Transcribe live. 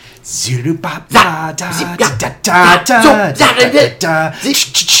Zulu ba da da da da da da da.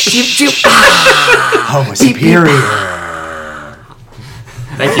 Homo superior.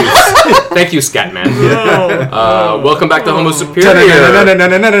 Thank you, Scatman. Welcome back to Homo Superior.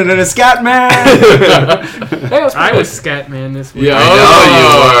 Scatman. I was Scatman this week. Yeah,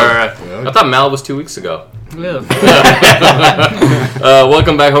 I know you were. I thought Mal was 2 weeks ago. Welcome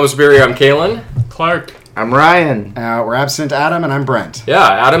back, Homo Superior. I'm Kalen. Clark. I'm Ryan. We're absent Adam, and I'm Brent. Yeah,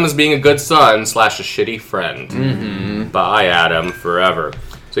 Adam is being a good son / a shitty friend. Mm-hmm. Bye, Adam, forever.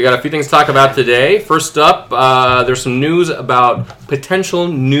 So we got a few things to talk about today. First up, there's some news about potential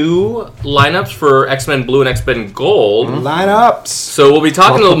new lineups for X-Men Blue and X-Men Gold. Lineups. So we'll be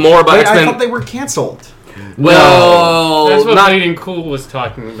talking a little more about X-Men. I thought they were canceled. Well, that's what Bleeding Cool was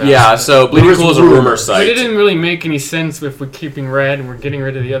talking about. Yeah, so Bleeding Cool is a rumor site. But it didn't really make any sense if we're keeping red and we're getting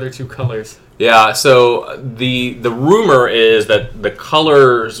rid of the other two colors. Yeah, so the rumor is that the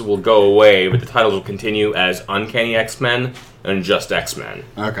colors will go away, but the titles will continue as Uncanny X-Men and just X-Men.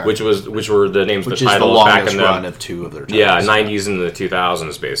 Okay. Which were the names of the Which is the titles back longest in the run of two of their titles. Yeah, 90s and the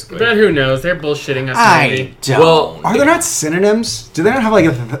 2000s, basically. But who knows? They're bullshitting us. I don't. Well, are there not synonyms? Do they not have like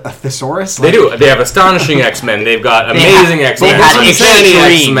a thesaurus? They do. They have Astonishing X-Men. They've got Amazing X-Men. They had Uncanny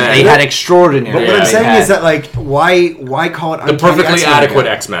extreme. X-Men. They had extraordinary. But what I'm saying is that, like, why call it the Uncanny perfectly X-Men adequate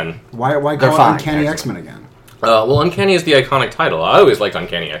again? X-Men. Why They're call it fine. Uncanny X-Men again? Well, Uncanny is the iconic title. I always liked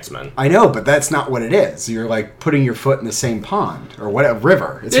Uncanny X-Men. I know, but that's not what it is. You're like putting your foot in the same pond or what? A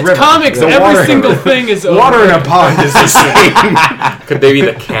river. It's a river. Comics. The Every water- single thing is over. Water in a pond is the same. Could they be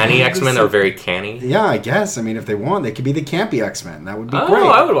the canny X-Men? They're very canny. Yeah, I guess. I mean, if they want, they could be the campy X-Men. That would be Oh, great.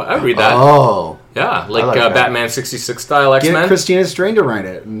 I would read that. Oh. Yeah, like, like that. Batman 66 style Get X-Men. Christina Strain to write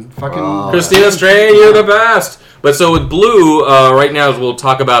it and fucking. Christina Strain, you're the best. But so with Blue, right now we'll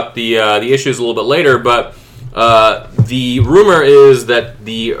talk about the issues a little bit later. But the rumor is that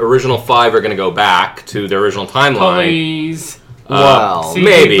the original 5 are going to go back to the original timeline. Please. Wow.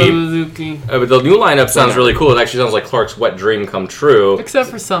 Maybe. Baluki. But the new lineup sounds really cool. It actually sounds like Clark's wet dream come true. Except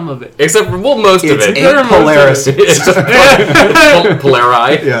for some of it. Except for, well, most of It's it. eight Polaris. It's just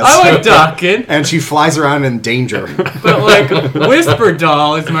Polari. Yes. I like Dawkins, And she flies around in danger. but like Whisper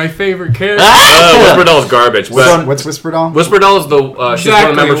Doll is my favorite character. Whisper Doll is garbage. But What's Whisper Doll? Whisper Doll is the she's one of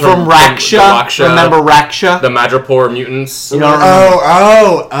the members From Raksha. Remember Raksha? the Madripoor mutants. You don't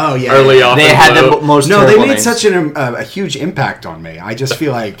remember? Oh, yeah. Early off. They in had Blue. the most No, they terrible made names. such a huge impact on me. I just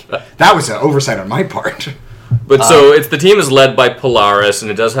feel like that was an oversight on my part. But so the team is led by Polaris,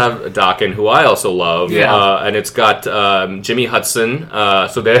 and it does have Daken, who I also love. Yeah. And it's got Jimmy Hudson.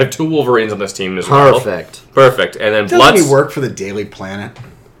 So they have 2 Wolverines on this team as well. Perfect. And then Doesn't he work for the Daily Planet?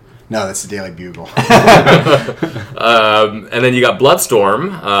 No, that's the Daily Bugle. And then you got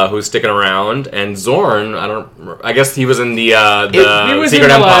Bloodstorm, who's sticking around, and Zorn. I guess he was in the He was Secret in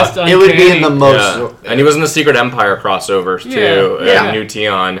the Empire. last It would be in the Uncanny. most. Yeah. And he was in the Secret Empire crossovers too. Yeah. New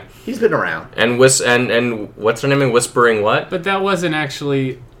Tion. He's been around. And and what's her name in Whispering what? But that wasn't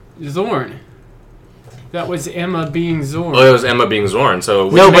actually Zorn. That was Emma being Zorn. Oh, it was Emma being Zorn. So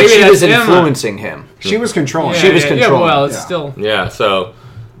No, but maybe she was that's Emma. influencing him. She was controlling. she was Yeah, controlling. well, it's Yeah. still... yeah. So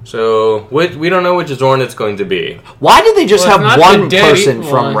we don't know which Zorn it's going to be. Why did they just Well, it's have not one the person Deadite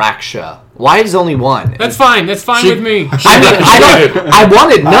from one. Raksha? Why is only one? That's fine. That's fine with me. I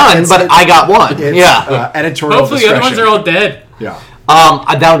wanted none, but I got one. It's, Yeah. editorial Hopefully the other ones discretion. are all dead. Yeah.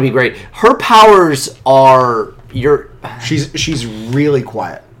 That would be great. Her powers are She's really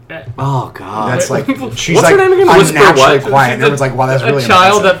quiet. Oh God. That's like she's What's her like name again? Whisper unnaturally what? quiet. And everyone's like, wow, that's really a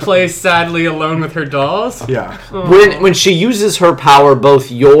child impressive. that plays sadly alone with her dolls. Yeah. When she uses her power,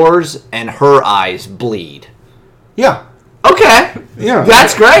 both yours and her eyes bleed. Yeah. Okay. Yeah.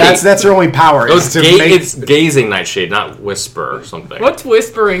 That's great. That's her only power. Is to make, It's Gazing Nightshade, not Whisper or something. What's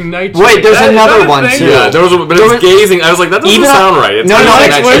Whispering Nightshade? Wait, there's another one, thing? too. Yeah, but it's Gazing. I was like, that doesn't sound right. It's No,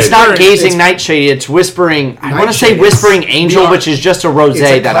 Gazing it's Nightshade. not Gazing It's- Nightshade. It's Whispering. I want to say Nightshade. Whispering Angel, Yeah. which is just a rosé it's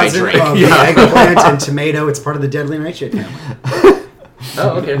a that I cousin drink. of the eggplant and tomato. It's part of the Deadly Nightshade family. Oh,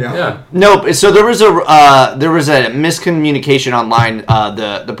 okay. Yeah. Nope. So there was a miscommunication online.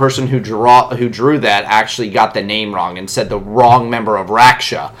 The person who drew that actually got the name wrong and said the wrong member of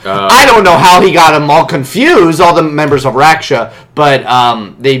Raksha. I don't know how he got them all confused, all the members of Raksha, but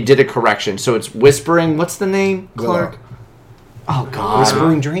they did a correction. So it's Whispering. What's the name, Clark? Oh God.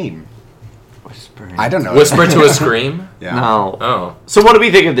 Whispering Dream. Whispering. I don't know. Whisper to a Scream? Yeah. No. Oh. So what do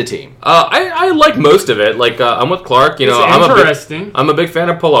we think of the team? I like most of it. Like, I'm with Clark. You know, It's interesting. I'm a big fan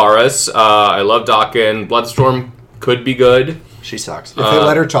of Polaris. I love Daken. Bloodstorm could be good. She sucks. If they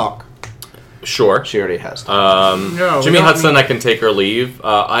let her talk. Sure. She already has. No, we Jimmy don't Hudson, need- I can take or leave.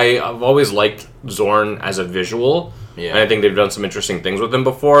 I've always liked Zorn as a visual. And I think they've done some interesting things with him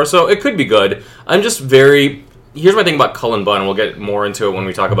before, so it could be good. I'm just very... Here's my thing about Cullen Bunn, and we'll get more into it when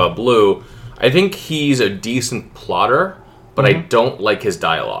we talk about Blue. I think he's a decent plotter, but I don't like his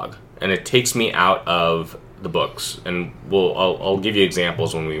dialogue. And it takes me out of the books. And I'll give you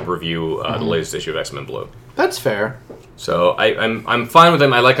examples when we review the latest issue of X-Men Blue. That's fair. So I'm fine with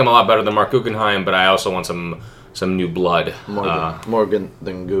him. I like him a lot better than Mark Guggenheim, but I also want some new blood. More than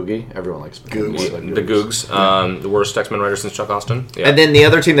Googie. Everyone likes Googie. The Googs, the worst X-Men writer since Chuck Austin. Yeah. And then the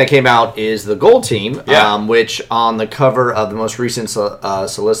other team that came out is the Gold Team, Yeah. which on the cover of the most recent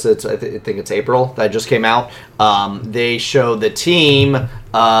solicits, I think it's April, that just came out, they show the team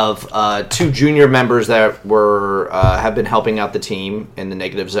of 2 junior members that were have been helping out the team in the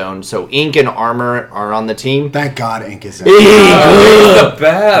Negative Zone. So Ink and Armor are on the team. Thank God Ink is in. the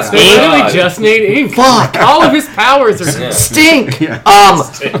best. They literally just need ink. Fuck! All of his powers are Stink.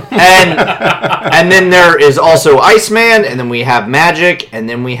 And then there is also Iceman, and then we have Magic, and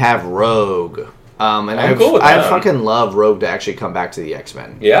then we have Rogue. And I'm cool with I that. fucking love Rogue to actually come back to the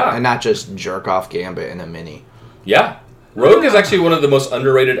X-Men. Yeah. And not just jerk off Gambit in a mini. Yeah. Rogue is actually one of the most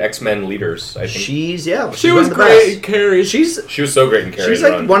underrated X-Men leaders, I think. She She was one of the great best. in Carrie. She was so great in Carrie. She's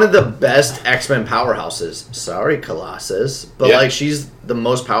like one of the best X-Men powerhouses. Sorry, Colossus, but Yeah. like she's the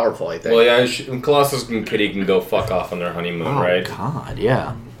most powerful, I think. Well, yeah, Colossus and Kitty can go fuck off on their honeymoon, Oh right? God,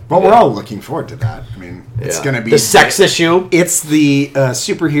 yeah. Well, we're all looking forward to that. I mean, it's Yeah. going to be... the sex issue. It's the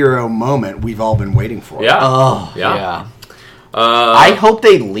superhero moment we've all been waiting for. Yeah. Oh Yeah. yeah. I hope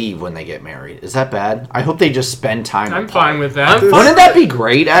they leave when they get married. Is that bad? I hope they just spend time. I'm apart. fine with that. Wouldn't that be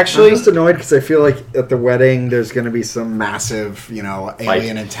great? Actually, I'm just annoyed because I feel like at the wedding there's going to be some Massive,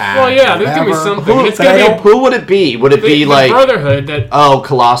 alien attack. Well, yeah, there's gonna be whatever. something. who, It's gonna be who would it be? Would it be the like Brotherhood that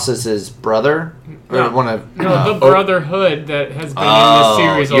Colossus's brother? Or No. one of the Brotherhood that has been in this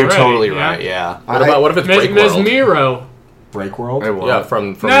series you're already. totally right. Yeah. What if it's Break World? Mesmero. Break World? Yeah,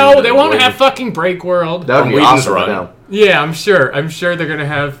 from No, they won't have fucking Break World. That would be Whedon's awesome. run. I know. Yeah, I'm sure. I'm sure they're gonna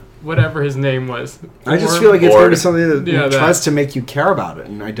have whatever his name was. I just Or- feel like it's going to Bored. be something that Yeah, that. tries to make you care about it,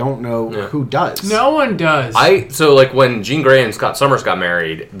 and I don't know who does. No one does. So like when Jean Grey and Scott Summers got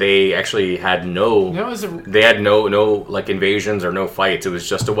married, they actually had That was a they had no like invasions or no fights. It was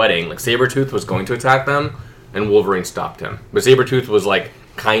just a wedding. Like Sabretooth was going to attack them, and Wolverine stopped him. But Sabretooth was like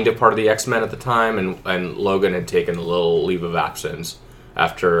kind of part of the X-Men at the time, and Logan had taken a little leave of absence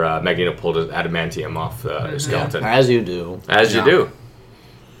after Magneto pulled his adamantium off his skeleton. As you do. As you do.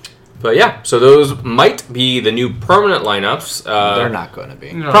 But yeah, so those might be the new permanent lineups. They're not going to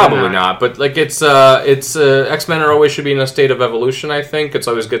be. No, Probably they're not, but like it's X-Men are always should be in a state of evolution. I think it's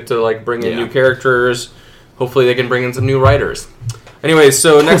always good to like bring in Yeah. new characters. Hopefully, they can bring in some new writers. Anyways,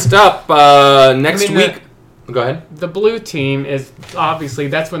 so next up, next week. Go ahead. The Blue Team is obviously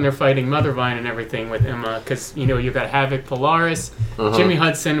that's when they're fighting Mothervine and everything with Emma because you've got Havoc, Polaris, Jimmy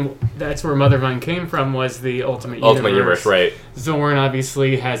Hudson. That's where Mothervine came from. Was the Ultimate Universe, right? Zorn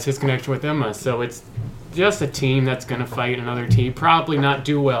obviously has his connection with Emma, so it's just a team that's going to fight another team. Probably not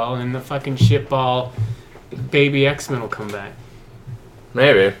do well, and the fucking shitball baby X-Men will come back.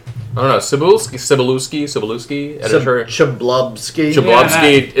 Maybe. I don't know. Cebulski, editor. Chablubsky.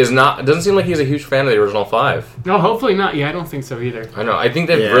 Jablonski is not. Doesn't seem like he's a huge fan of the original 5. No, hopefully not. Yeah, I don't think so either. I know. I think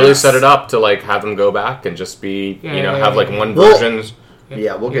they've Yes. really set it up to like have them go back and just be have like one Well, version.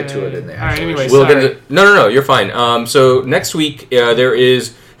 Yeah, we'll get to it in the All right, actual anyway, issue. We'll sorry. get to, no, you're fine. So next week there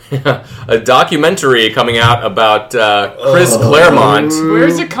is a documentary coming out about Chris Claremont. Where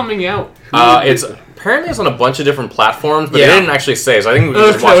is it coming out? It's apparently it's on a bunch of different platforms, but Yeah. they didn't actually say. So I think we can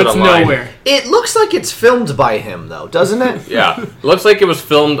just Okay, watch it it's online. nowhere. It looks like it's filmed by him, though, doesn't it? Yeah, it looks like it was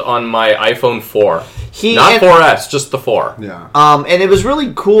filmed on my iPhone 4, not and- 4S, just the 4. Yeah. And it was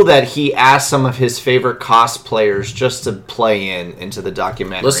really cool that he asked some of his favorite cosplayers just to play into the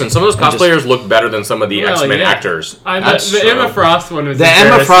documentary. Listen, some of those And just- cosplayers look better than some of the Well, X-Men yeah. actors. That's The true. Emma Frost one was The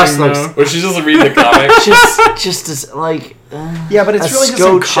Emma Frost embarrassing, looks- though. Which she doesn't read the comic. just as like Yeah, but it's A really just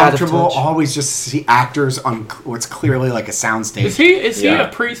scotch out of uncomfortable touch. always just see actors on what's clearly like a soundstage. Is he Yeah. a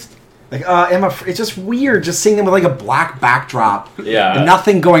priest? Like Emma, it's just weird just seeing them with like a black backdrop, Yeah. and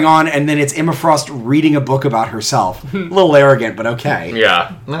nothing going on, and then it's Emma Frost reading a book about herself. A little arrogant, but okay.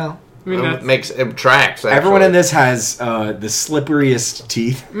 Yeah. well, I mean, that's- it tracks. Actually. Everyone in this has the slipperiest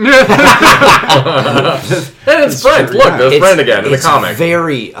teeth. Hey, it's Brent. true, Look, yeah. there's Brent again in the it's comic.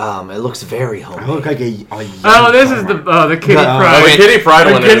 Very, it looks very I homemade. look like a Oh, this is the Kitty Pryde. Oh, the Kitty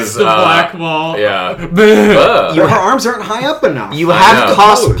Pryde one Against is the black wall. Yeah. Bleh. Her arms aren't high up enough. You I have know.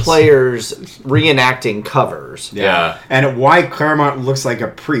 cosplayers reenacting covers. Yeah. And why Claremont looks like a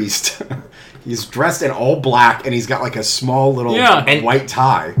priest. He's dressed in all black, and he's got like a small little Yeah. And- white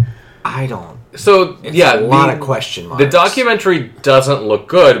tie. I don't. So yeah, a lot of question marks. The documentary doesn't look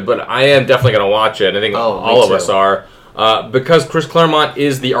good, but I am definitely going to watch it. I think all of us are. Because Chris Claremont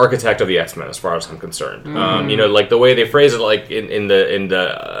is the architect of the X-Men, as far as I'm concerned. You know, like the way they phrase it, like in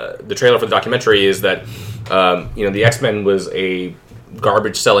the trailer for the documentary, is that you know, the X-Men was a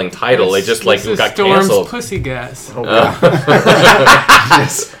garbage selling title. It just like got Storm's canceled. Pussy gas. Her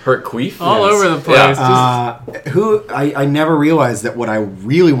queef All over the place. I never realized that what I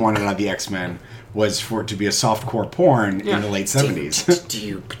really wanted out of the X-Men was for it to be a softcore porn in the late 70s.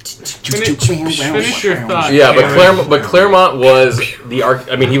 Finish your thought. Yeah, but Claremont was the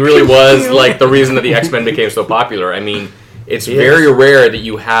I mean, he really was like the reason that the X-Men became so popular. I mean, it's very rare that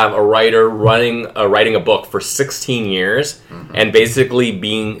you have a writer writing a book for 16 years and basically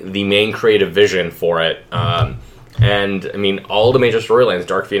being the main creative vision for it. And I mean, all the major storylines: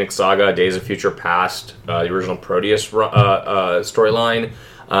 Dark Phoenix Saga, Days of Future Past, the original Proteus storyline.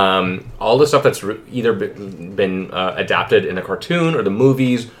 All the stuff that's either been adapted in the cartoon or the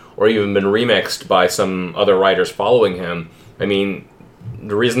movies, or even been remixed by some other writers following him. I mean,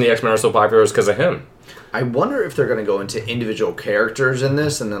 the reason the X-Men are so popular is because of him. I wonder if they're going to go into individual characters in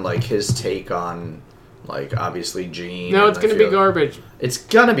this, and then like his take on, like, obviously Jean. No, it's going to be garbage. It's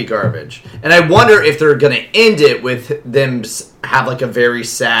going to be garbage, and I wonder if they're going to end it with them have like a very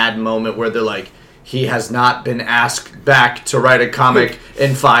sad moment where they're like, he has not been asked back to write a comic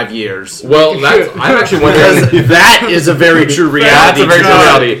in 5 years. Well, I'm actually wondering. Because that is a very true reality. That's a very true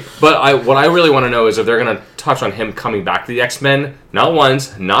reality. But what I really want to know is if they're going to touch on him coming back to the X-Men, not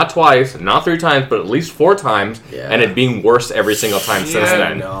once, not twice, not 3 times, but at least 4 times, and it being worse every single time since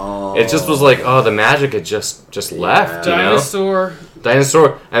then. No. It just was like, oh, the magic had just left. You know?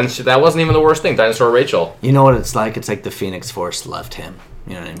 Dinosaur. And that wasn't even the worst thing. Dinosaur Rachel. You know what it's like? It's like the Phoenix Force left him.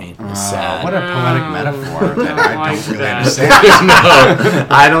 You know what I mean? It's sad. What a poetic metaphor that I don't really that. understand. No.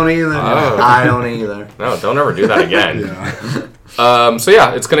 I don't either. Oh. I don't either. No, don't ever do that again. So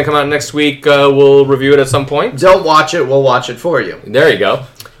yeah, it's going to come out next week. We'll review it at some point. Don't watch it. We'll watch it for you. There you go.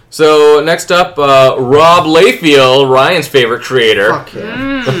 So next up, Rob Liefeld, Ryan's favorite creator. Fuck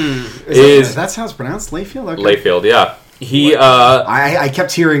him. Is that how it's pronounced? Liefeld? Okay. Liefeld, yeah. He, I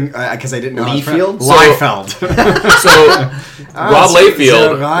kept hearing, because I didn't know. Liefeld? Liefeld. So Rob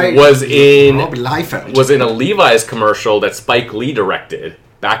Liefeld was in a Levi's commercial that Spike Lee directed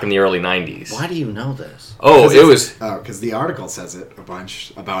back in the early 90s. Why do you know this? Oh, it was... because the article says it a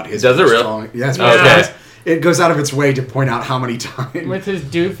bunch about his... Does it really? Yes. Okay. It goes out of its way to point out how many times. With his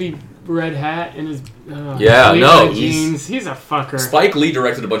doofy red hat and his jeans. He's a fucker. Spike Lee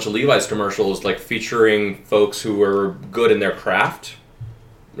directed a bunch of Levi's commercials, like featuring folks who were good in their craft.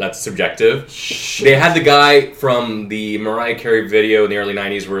 That's subjective. Shit. They had the guy from the Mariah Carey video in the early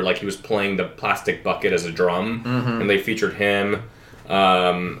 90s where like he was playing the plastic bucket as a drum, and they featured him.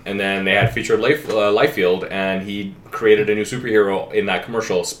 And then they had featured Liefeld, and he created a new superhero in that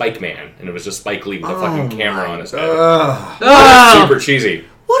commercial, Spike Man, and it was just Spike Lee with a fucking camera on his head. Super cheesy.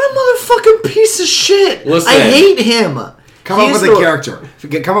 What a motherfucking piece of shit! Listen. I hate him. Come up with a character.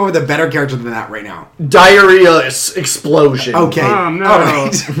 Come up with a better character than that right now. Diarrhea explosion. Okay. Oh, no. All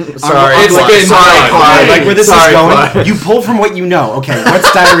right. Sorry. It's like a sorry, Clyde. Like where this is going, Clyde. you pull from what you know. Okay, what's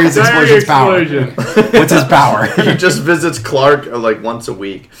Diarrhea's explosion's power? What's his power? He just visits Clark like once a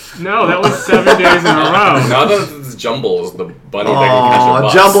week. No, that was 7 days in a row. Now that it's Jumbles, the bunny that can catch a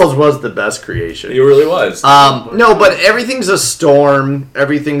bus. Jumbles was the best creation. He really was. No, but everything's a storm.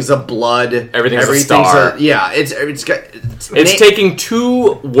 Everything's a blood. Everything's a star. It's taking 2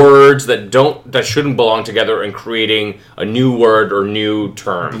 words that shouldn't belong together and creating a new word or new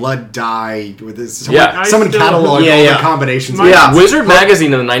term. Blood dye with this. Someone cataloged all the combinations. Wizard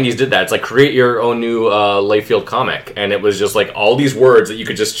Magazine in the 90s did that. It's like create your own new Liefeld comic, and it was just like all these words that you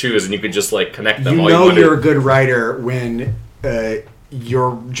could just choose and you could just like connect them. You know you're a good writer when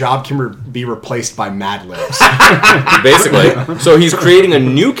your job can be replaced by Mad Libs. Basically. So he's creating a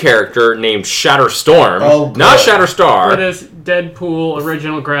new character named Shatterstorm. Not Shatterstar. For this Deadpool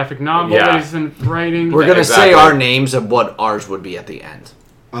original graphic novel that he's been writing. We're going to say our names of what ours would be at the end.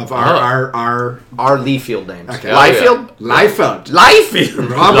 Of our Liefeld names. Okay. Liefeld? Liefeld.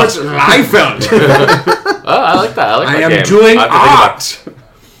 Robert Liefeld. I like that. I am game. doing art.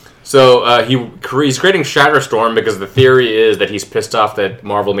 So he's creating Shatterstorm because the theory is that he's pissed off that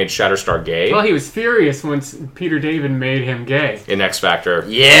Marvel made Shatterstar gay. Well, he was furious once Peter David made him gay. In X Factor.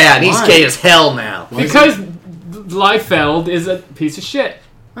 Yeah, and he's gay as hell now. Because Liefeld is a piece of shit.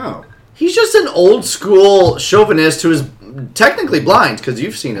 Oh. He's just an old school chauvinist who is technically blind because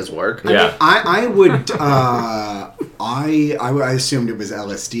you've seen his work. Yeah. I would. I assumed it was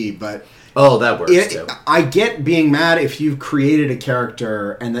LSD, but Oh, that works too. I get being mad if you've created a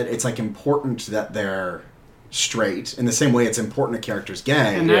character and that it's like important that they're straight in the same way it's important a character's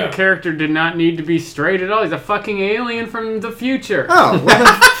gay. And that character did not need to be straight at all. He's a fucking alien from the future. Oh, what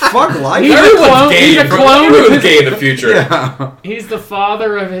the fuck life? He's a clone. He's a clone. Everyone's gay in the future. Yeah. He's the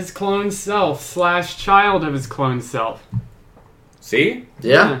father of his clone self / child of his clone self. See?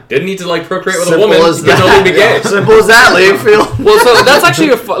 Yeah. Didn't need to like procreate with Simple a woman. as You can that. totally be gay. Simple as that, Leafield. Well, so that's actually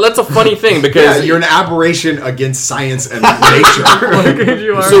that's a funny thing because You're an aberration against science and nature.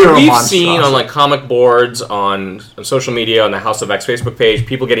 You are. so You're a we've monstrosity. seen on like comic boards, on social media, on the House of X Facebook page,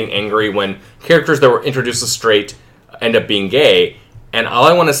 people getting angry when characters that were introduced as straight end up being gay. And all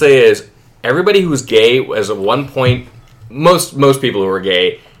I want to say is, everybody who's gay, as at one point, most people who are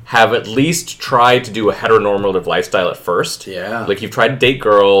gay have at least tried to do a heteronormative lifestyle at first. Yeah. Like you've tried to date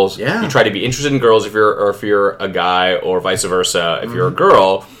girls. Yeah. You try to be interested in girls if you're a guy, or vice versa if you're a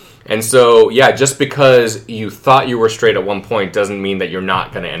girl. And so, yeah, just because you thought you were straight at one point doesn't mean that you're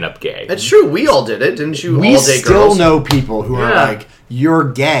not going to end up gay. It's true. We all did it, didn't you? We all date still girls. know people who are Yeah. like,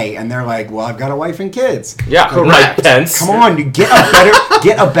 you're gay, and they're like, well, I've got a wife and kids. Yeah, Correct. Mike Pence. Come on, you get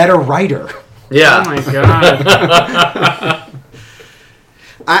a better writer. Yeah. Oh my god.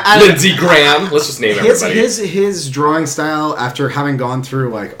 Lindsey Graham. Let's just name everybody. His drawing style, after having gone through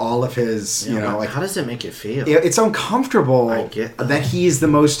like all of his, How does it make you feel? it's uncomfortable I get that. that he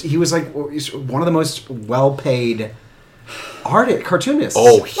was like one of the most well-paid cartoonists.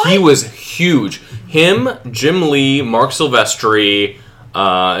 Oh, he was huge. Him, Jim Lee, Mark Silvestri,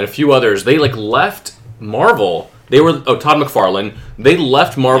 and a few others. They like left Marvel. They were Todd McFarlane. They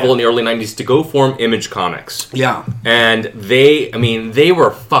left Marvel in the early '90s to go form Image Comics. Yeah. And they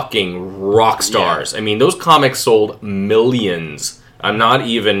were fucking rock stars. I mean, those comics sold millions. I'm not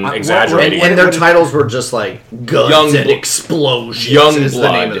even exaggerating. And their titles were just like guns Young and Blo- explosions. Young is the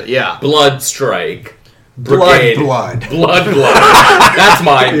name Blood, of it. Yeah. Blood Strike, Blood. Blood. That's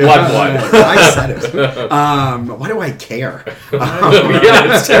mine. Blood. I said it. Why do I care?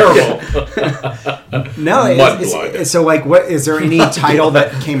 Yeah, it's terrible. No, Mudblood. so like, what is there any title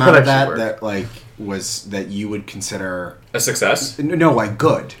that came out of That that actually that like was that you would consider A success. no like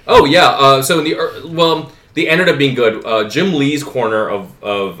good? Oh yeah. So in they ended up being good. Jim Lee's corner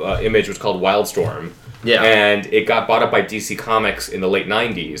of Image was called Wildstorm. Yeah. And it got bought up by DC Comics in the late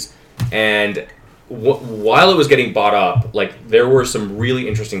 '90s. And while it was getting bought up, like there were some really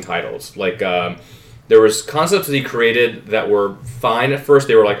interesting titles. Like there was concepts that he created that were fine at first.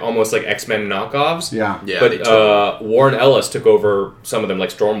 They were like almost like X-Men knockoffs. Yeah. Yeah, they But Warren Ellis took over some of them, like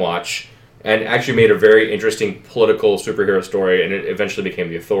Stormwatch, and actually made a very interesting political superhero story, and it eventually became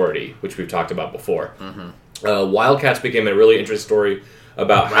The Authority, which we've talked about before. Wildcats became a really interesting story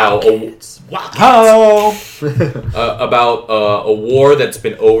about about a war that's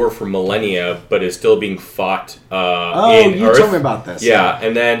been over for millennia, but is still being fought in you Earth. told me about this. Yeah,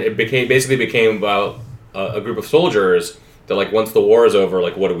 and then it basically became about a group of soldiers that, like, once the war is over,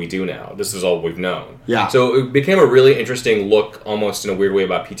 like, what do we do now? This is all we've known. Yeah. So it became a really interesting look, almost in a weird way,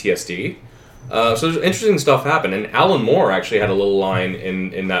 about PTSD. So there's interesting stuff happened, and Alan Moore actually had a little line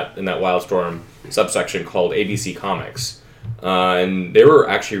in that Wildstorm subsection called ABC Comics, and they were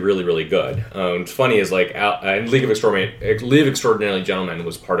actually really, really good. What's funny is like League of Extraordinary Gentlemen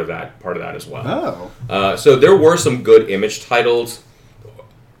was part of that as well. Oh. So there were some good Image titles.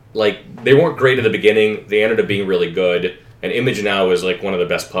 Like, they weren't great at the beginning. They ended up being really good, and Image now is like one of the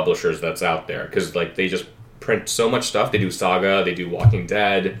best publishers that's out there because like they just print so much stuff. They do Saga, they do Walking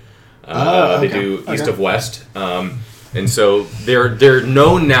Dead. They do East of West, and so they're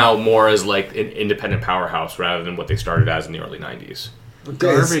known now more as like an independent powerhouse rather than what they started as in the early '90s.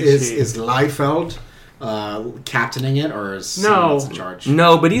 Garbage Is Liefeld captaining it, or is someone else in charge?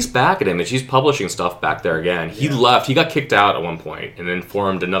 No, but he's back at Image. He's publishing stuff back there again. He left. He got kicked out at one point, and then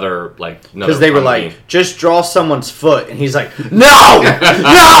formed another Because they were company. like, just draw someone's foot, and he's like, no,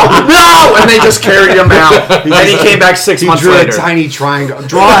 and they just carried him out. And he came back 6 He months drew later. a tiny triangle.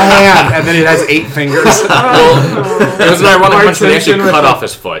 Draw a hand, and then it has 8 fingers. It was an ironic Bart punch. They actually Simpson cut with off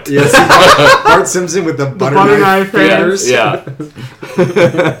his foot. Yes, Bart Simpson with the butter knife fingers. Yeah.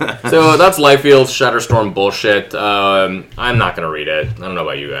 So that's Liefeld Shatterstorm bullshit. I'm not gonna read it. I don't know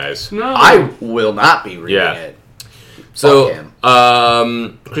about you guys. No. I will not be reading Yeah. it. So,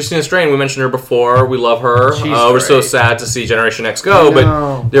 Fuck Christina Strain, we mentioned her before. We love her. She's We're so great. sad to see Generation X go. I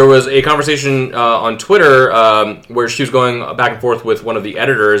know. But there was a conversation on Twitter where she was going back and forth with one of the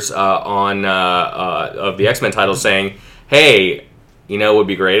editors of the X-Men titles, saying, "Hey, you know, it would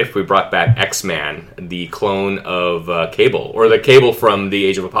be great if we brought back X-Man, the clone of Cable, or the Cable from the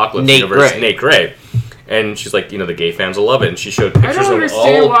Age of Apocalypse Nate universe, Gray. Nate Gray." And she's like, the gay fans will love it. And she showed I pictures don't of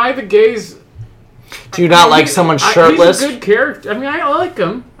understand all. why the gays. Do you not like someone shirtless? He's a good character. I mean, I like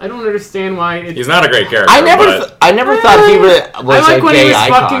him. I don't understand why. He's not a great character. I never thought he was I like a when gay he was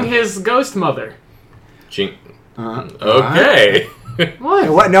icon. fucking his ghost mother. Okay. What?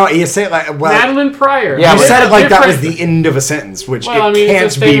 What? No, you say it like Madeline Pryor. Yeah, You but said it like that was different- the end of a sentence, which Well, I it mean, it's a can't be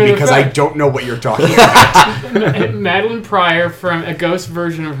statement of because I fact. don't know what you're talking about. Madeline Pryor from a ghost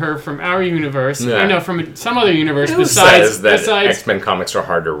version of her from our universe. Yeah. I know from some other universe Who besides says that besides. X-Men comics are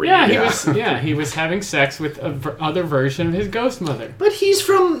hard to read? He was having sex with other version of his ghost mother. But he's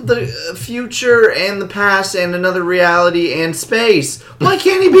from the future and the past and another reality and space. Why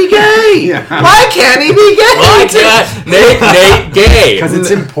can't he be gay? Why can't he be gay? Why can't Nate gay? Because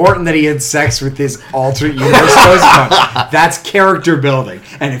it's important that he had sex with his alternate universe ghost mother. That's character building.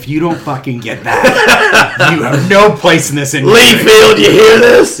 And if you don't fucking get that, you have no place in this industry. Leafield, you hear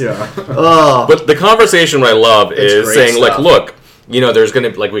this? Yeah. Oh. But the conversation what I love is great saying, like, stuff. look, there's gonna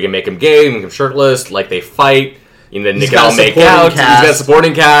we can make him gay, we can make him shirtless, like they fight. Then they He's can got all a make supporting out. cast. He's got a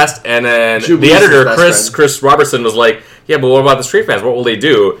supporting cast, and then Jubilee's the his editor, best friend. Chris Robertson, was like, "Yeah, but what about the straight fans? What will they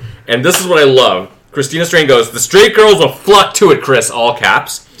do?" And this is what I love. Christina Strain goes, "The straight girls will flock to it, Chris." All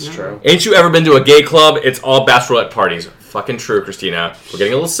caps. It's true. Ain't you ever been to a gay club? It's all bachelorette parties. Fucking true, Christina. We're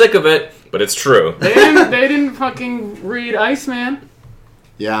getting a little sick of it, but it's true. They didn't fucking read Iceman.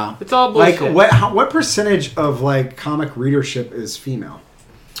 Yeah. It's all Like, bullshit. what percentage of, like, comic readership is female?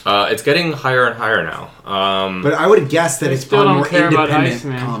 It's getting higher and higher now. But I would guess that I it's still probably don't more care about independent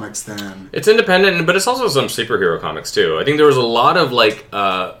Iceman. comics than... It's independent, but it's also some superhero comics too. I think there was a lot of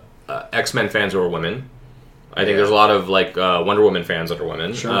X-Men fans who are women. I think there's a lot of Wonder Woman fans that are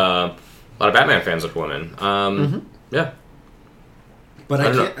women. Sure. A lot of Batman fans that are women. Yeah. But I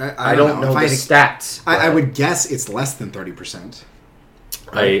I don't can't... I don't know If the I had to- stats. I would guess it's less than 30%.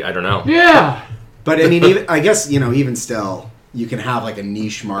 I don't know. Yeah. But I mean, even, I guess, even still, you can have like a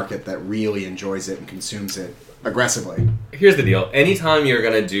niche market that really enjoys it and consumes it aggressively. Here's the deal. Anytime you're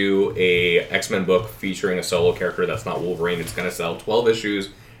going to do a X-Men book featuring a solo character that's not Wolverine, it's going to sell 12 issues,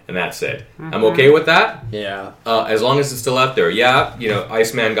 and that's it. I'm okay with that. Yeah. As long as it's still out there. Yeah,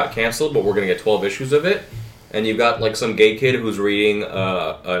 Iceman got canceled, but we're going to get 12 issues of it. And you've got some gay kid who's reading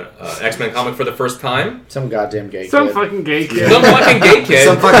an X-Men comic for the first time. Some goddamn gay Some kid. fucking gay kid. Some fucking gay kid.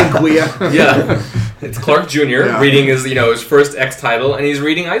 Some fucking queer. Yeah. It's Clark Jr. Yeah. reading his first X title, and he's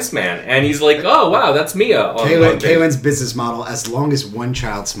reading Iceman. And he's like, oh, wow, that's Mia. Kaylin's business model, as long as one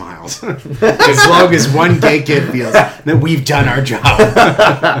child smiles, as long as one gay kid feels that we've done our job.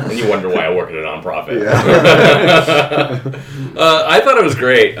 And you wonder why I work at a nonprofit. I thought it was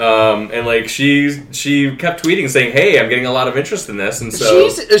great. And she kept tweeting saying, hey, I'm getting a lot of interest in this. And so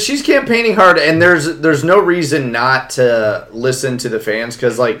She's campaigning hard, and there's no reason not to listen to the fans,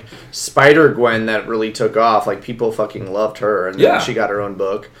 because Spider-Gwen that really took off, people fucking loved her, and Yeah. then she got her own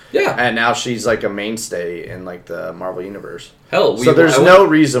book. Yeah. And now she's a mainstay in the Marvel universe. hell, So there's no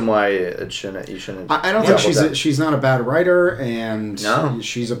reason why you shouldn't. I don't think double that. she's not a bad writer, and No.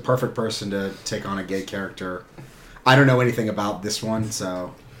 she's a perfect person to take on a gay character. I don't know anything about this one,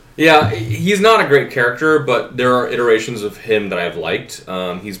 so Yeah, he's not a great character, but there are iterations of him that I've liked.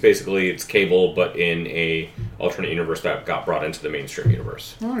 He's basically, it's Cable, but in a alternate universe that got brought into the mainstream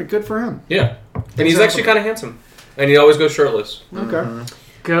universe. all right, good for him. Yeah. And he's actually kind of handsome. And he always goes shirtless. Okay.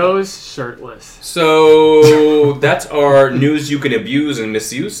 Goes shirtless. So that's our news you can abuse and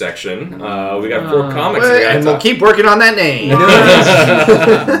misuse section. We got 4 comics. we gotta And we'll talk- keep working on that name.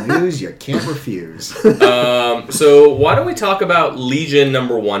 News you can't refuse. So why don't we talk about Legion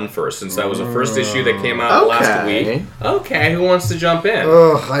 #1 first, since that was the first issue that came out last Okay. week. Okay, who wants to jump in?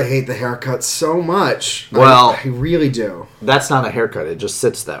 Ugh, I hate the haircut so much. Well- I really do. That's not a haircut. It just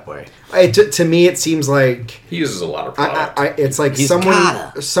sits that way. To me, it seems like He uses a lot of product. it's like He's someone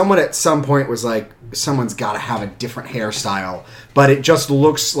gotta. at some point was like, someone's got to have a different hairstyle, but it just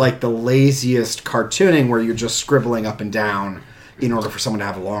looks like the laziest cartooning where you're just scribbling up and down in order for someone to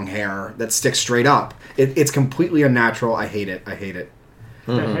have long hair that sticks straight up. It's completely unnatural. I hate it.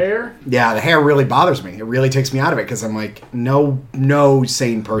 The hair? Yeah, the hair really bothers me. It really takes me out of it because I'm like, no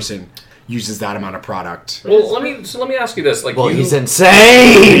sane person uses that amount of product. Well, let me ask you this: Well, he's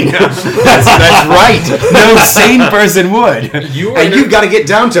insane. That's right. No sane person would. You and you've got to get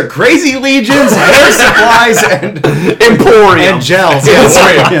down to Crazy Legions, hair supplies, and Emporium. and gels.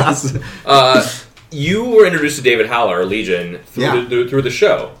 Yes. You were introduced to David Haller, Legion, through the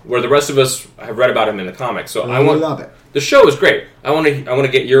show, where the rest of us have read about him in the comics. So I love it. The show is great. I want to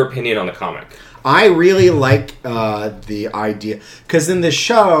get your opinion on the comic. I really like the idea because in the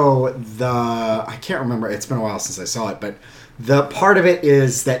show, I can't remember. It's been a while since I saw it, but the part of it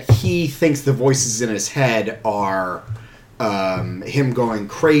is that he thinks the voices in his head are him going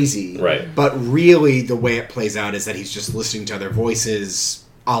crazy. Right. But really, the way it plays out is that he's just listening to other voices,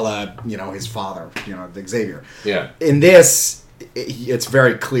 a la, his father, Xavier. Yeah. In this, it's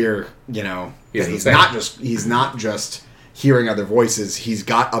very clear, that He's he's not just hearing other voices. He's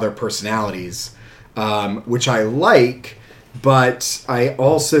got other personalities, which I like. But I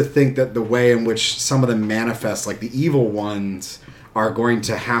also think that the way in which some of them manifest, like the evil ones, are going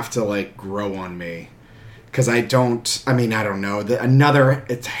to have to grow on me. Because I don't know. Another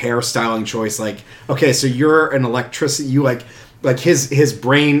hairstyling choice, okay, so you're an electricity, you like his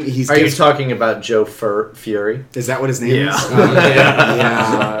brain, Are you talking about Joe Fury? Is that what his name is?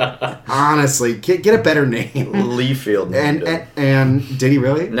 Yeah. Honestly, get a better name. Leafield. And did he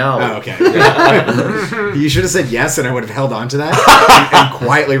really? No. Oh, okay. You should have said yes, and I would have held on to that and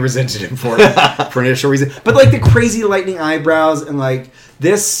quietly resented him for initial reason. But the crazy lightning eyebrows and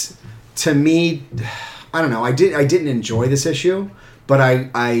this, to me, I don't know. I didn't enjoy this issue. But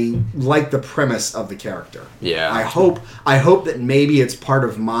I like the premise of the character. Yeah. I hope that maybe it's part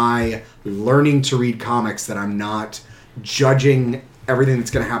of my learning to read comics that I'm not judging everything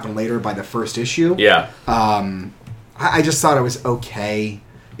that's going to happen later by the first issue. Yeah. I just thought it was okay.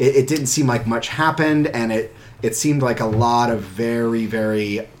 It didn't seem like much happened, and it seemed like a lot of very,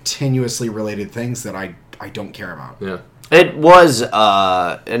 very tenuously related things that I don't care about. Yeah. It was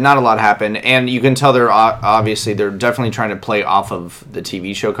not a lot happened, and you can tell they're definitely trying to play off of the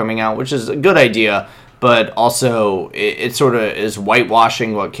TV show coming out, which is a good idea, but also it sort of is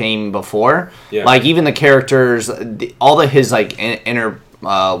whitewashing what came before. Yeah. Even the characters, all of his inner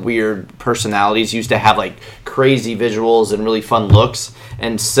weird personalities used to have crazy visuals and really fun looks,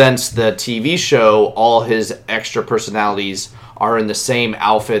 and since the TV show, all his extra personalities are in the same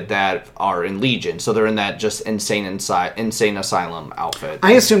outfit that are in Legion. So they're in that just insane asylum outfit.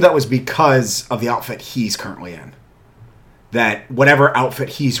 I assume that was because of the outfit he's currently in. That whatever outfit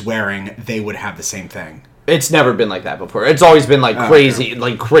he's wearing, they would have the same thing. It's never been like that before. It's always been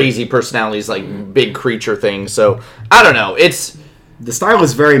crazy personalities, big creature things. So I don't know. The style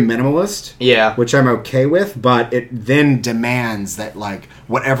is very minimalist. Yeah. Which I'm okay with, but it then demands that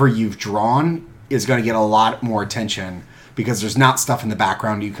whatever you've drawn is going to get a lot more attention. Because there's not stuff in the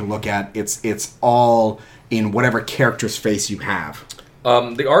background you can look at. It's all in whatever character's face you have.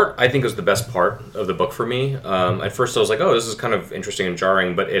 The art, I think, is the best part of the book for me. At first I was like, oh, this is kind of interesting and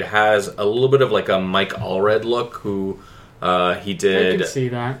jarring, but it has a little bit of a Mike Allred look, who he did... I can see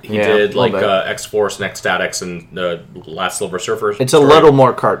that. He did X-Force and X-Statix and Last Silver Surfer. It's a little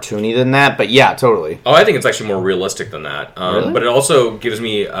more cartoony than that, but yeah, totally. Oh, I think it's actually more realistic than that. Really? But it also gives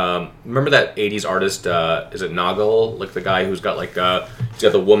me... remember that 80s artist, is it Noggle? The guy who's got he's got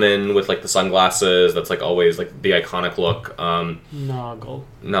the woman with the sunglasses that's always the iconic look. Noggle.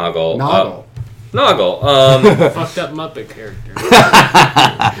 Noggle. Fucked up Muppet character.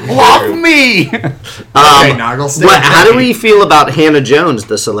 Love me! Okay, Noggle, stay How do we feel about Hannah Jones,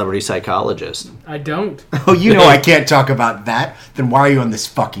 the celebrity psychologist? I don't. Oh, I can't talk about that. Then why are you on this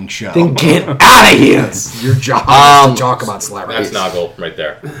fucking show? Then get out of here! It's your job is to talk about celebrities. That's Noggle right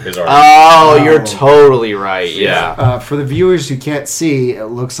there. His art. Oh, you're totally right. Yeah. For the viewers who can't see, it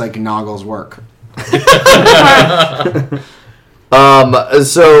looks like Noggle's work.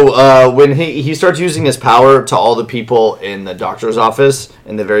 So when he starts using his power to all the people in the doctor's office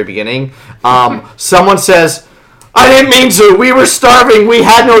in the very beginning, someone says, "I didn't mean to. We were starving. We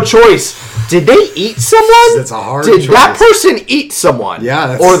had no choice." Did they eat someone? That's a hard Did choice. that person eat someone?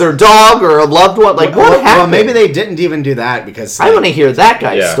 Yeah. Or their dog or a loved one? What happened? Well, maybe they didn't even do that because... I want to hear that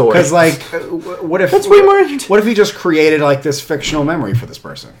guy's story. Because, what if... That's way more interesting. What if he just created, this fictional memory for this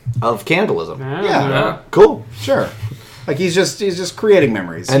person? Of cannibalism. Yeah. Cool. Sure. He's just creating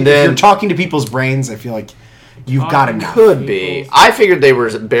memories. And if then... you're talking to people's brains, I feel like you've got enough. Could be. I figured they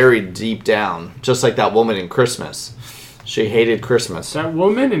were buried deep down, just like that woman in Christmas. She hated Christmas. That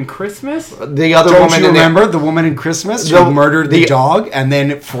woman in Christmas? The other Don't woman you remember the woman in Christmas who murdered the dog and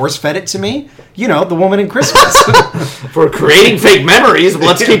then force-fed it to me? The woman in Christmas. For creating fake memories,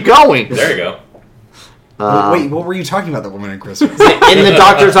 let's keep going. There you go. Wait, what were you talking about, the woman in Christmas? In the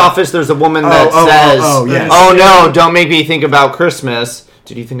doctor's office, there's a woman that says, yes. "Oh no, don't make me think about Christmas."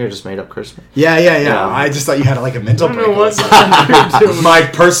 Did you think I just made up Christmas? Yeah. I just thought you had a mental break. My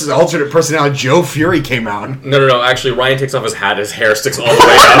alternate personality, Joe Fury, came out. No. Actually, Ryan takes off his hat. His hair sticks all the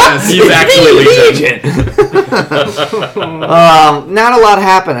way up. He's actually Legion. Not a lot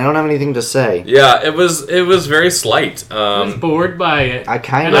happened. I don't have anything to say. Yeah, it was very slight. I was bored by it. I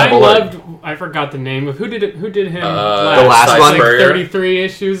kind and of I loved. I forgot the name of who did it. Who did him? the last one? like 33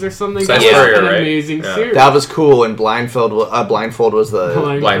 issues or something. Cy That was Spurrier, an right? amazing Yeah. series. That was cool. And Blindfold was the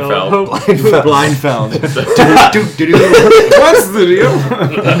Blindfeld. Blindfeld. What's the deal?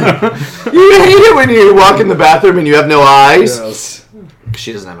 You hate it when you walk in the bathroom and you have no eyes. Yes.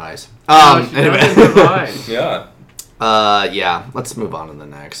 She doesn't have eyes. Anyway. Yeah. Let's move on to the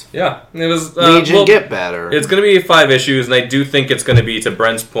next. Yeah, it was Legion, get better. It's going to be 5 issues, and I do think it's going to be, to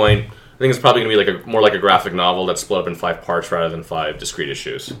Brent's point, I think it's probably going to be more like a graphic novel that's split up in 5 parts rather than 5 discrete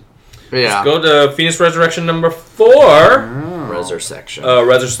issues. Yeah. Go to Phoenix Resurrection number 4. Resurrection.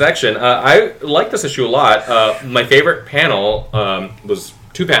 Resurrection. I like this issue a lot. My favorite panel was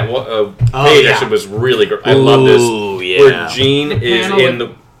 2 panel. Page yeah. actually was really great. I love this. Yeah. Where Jean is panel in the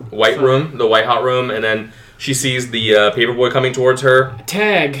white room, the white hot room, and then she sees the paperboy coming towards her,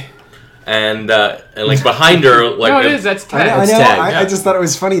 Tag. and like behind her, like No, it is. That's I Tag. know. tag, I yeah. just thought it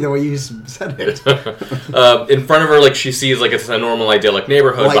was funny the way you said it. in front of her, like she sees like it's a normal idyllic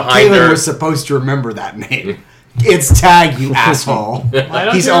neighborhood. Like Behind Caitlin her, was supposed to remember that name. It's Tag, you asshole. I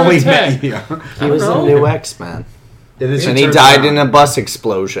don't He's care only about met Tag. you. He was a new X-Men. And And he died in a bus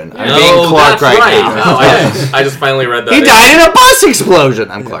explosion. I'm no, being Clark that's right now. No, I just finally read that. He died in a bus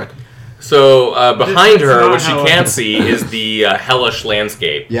explosion. I'm Clark. So behind This is her, not what she how can't it- see is the hellish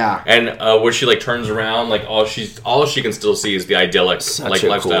landscape. Yeah. And where she like turns around, like all she can still see is the idyllic Such like a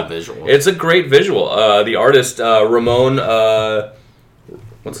lifestyle. cool visual. It's a great visual. The artist Ramon.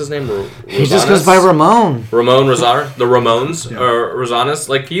 What's his name? He just goes by Ramon. Ramon Rosaner, the Ramones or Rosanes.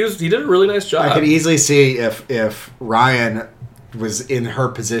 Like he did a really nice job. I could easily see if Ryan was in her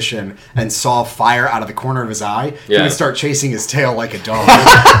position and saw fire out of the corner of his eye, he Yeah. would start chasing his tail like a dog.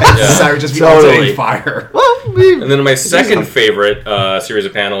 And Yeah. so I would just be Totally. ultimating fire. And then my second favorite series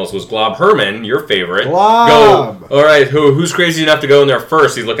of panels was Glob Herman, your favorite. Glob! Go. All right, who's crazy enough to go in there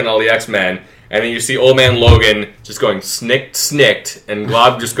first? He's looking at all the X-Men. And then you see Old Man Logan just going snicked, and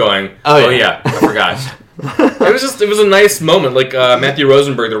Glob just going, Oh, oh yeah. yeah, I forgot. It was a nice moment. Like Matthew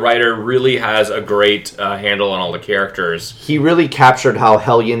Rosenberg, the writer, really has a great handle on all the characters. He really captured how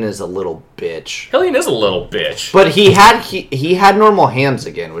Hellion is a little bitch. Hellion is a little bitch. But he had normal hands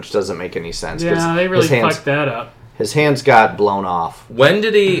again, which doesn't make any sense. 'cause Yeah, they really his hands, fucked that up. his hands got blown off. When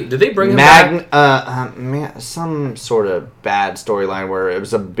did they bring him back? Some sort of bad storyline where it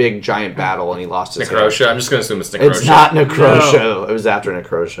was a big giant battle and he lost his hand. Necrosha? I'm just going to assume it's Necrosha. It's not Necrosha. It was after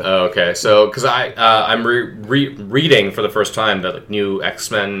Necrosha. Oh, okay, so because I'm reading for the first time the new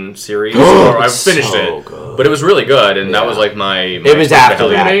X-Men series, or I've finished so it, good. but it was really good, and that Yeah. was like my It was exposure to after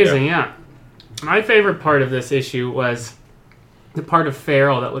Hellion. that. Amazing, yeah. My favorite part of this issue was the part of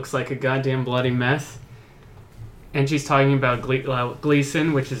Farrell that looks like a goddamn bloody mess. And she's talking about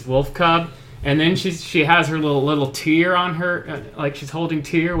Gleason, which is Wolf Cub. And then she has her little tear on her, like she's holding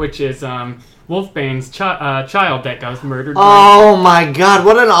tear, which is Wolfbane's child that got murdered. Oh my god,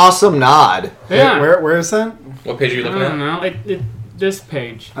 what an awesome nod. yeah. Where is that? What page are you I looking don't at? know. This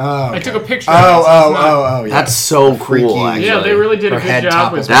page. Oh, I okay. took a picture of it. so it's not- Yeah. That's so Freaky. cool, actually. Yeah, they really did a Her good head job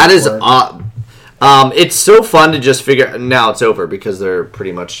topples with my that. That is board. it's so fun to just figure. Now it's over because they're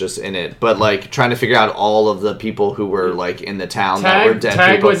pretty much just in it. But like trying to figure out all of the people who were like in the town that were dead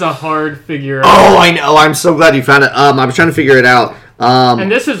Tag people. was a hard figure. Oh, I know. I'm so glad you found it. I was trying to figure it out.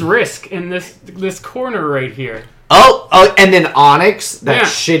 And this is Risk in this corner right here. And then Onyx, that Yeah.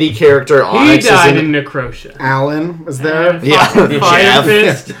 shitty character. He Onyx died is in Necrosha. Alan was there. Yeah. Fire Jeff.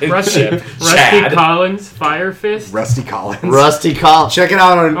 Fist, Rusty Chad. Collins, Fire Fist. Rusty Collins. Rusty Collins. Check it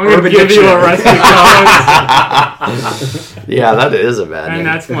out on I'm gonna Urban give you a Dictionary. Rusty Collins, Yeah, that is a bad and name.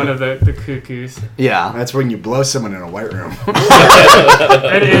 that's one of the cuckoos. Yeah. That's when you blow someone in a white room.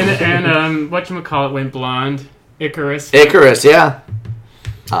 And whatchamacallit went blonde. Icarus. Icarus, yeah.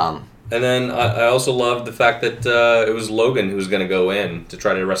 And then I also loved the fact that it was Logan who was going to go in to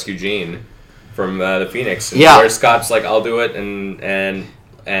try to rescue Jean from the Phoenix. And Yeah. where Scott's like, "I'll do it," and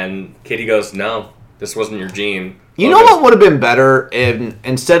Katie goes, "No, this wasn't your Jean." You know what would have been better if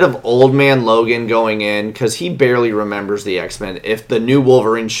instead of Old Man Logan going in, because he barely remembers the X-Men, if the new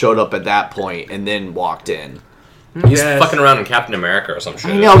Wolverine showed up at that point and then walked in. He's Yes. fucking around in Captain America or some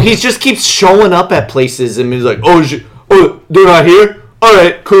shit. I know, he just keeps showing up at places and he's like, oh, they're not here?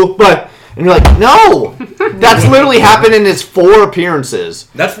 Alright, cool, bye. And you're like, no! That's literally happened in his 4 appearances.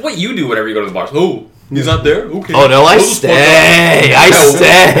 That's what you do whenever you go to the bars. Oh, he's not there? Okay. Oh no, I We'll just fuck stay! up. I No,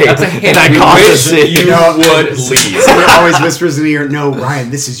 stay! That's a hint. And I We caught the wish scene. you would leave. Someone always whispers in the ear, "No, Ryan,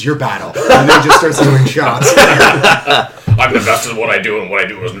 this is your battle," and then just starts doing shots. I'm the best at what I do, and what I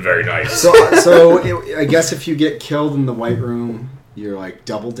do isn't very nice. So I guess if you get killed in the White Room, you're like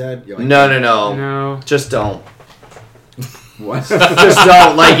double dead. You're like, No. Just don't. What? Just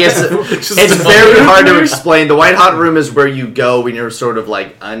don't. Like it's very hard to explain. The White Hot Room is where you go when you're sort of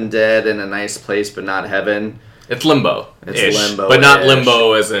like undead in a nice place, but not heaven. It's limbo. It's limbo, but not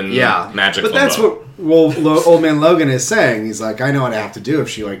limbo as in magic. But limbo. that's what Old Man Logan is saying. He's like, I know what I have to do if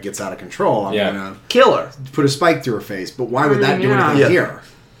she like gets out of control. I'm gonna kill her, put a spike through her face. But why would that do anything here?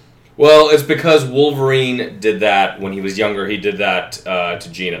 Well, it's because Wolverine did that when he was younger. He did that to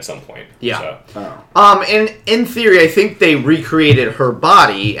Jean at some point. Yeah. So. And in theory, I think they recreated her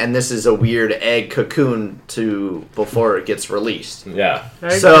body, and this is a weird egg cocoon before it gets released. Yeah.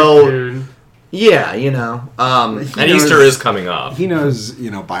 Egg cocoon. Yeah, you know. And Easter is coming up. He knows,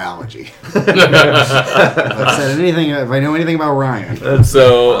 biology. If I know anything about Ryan.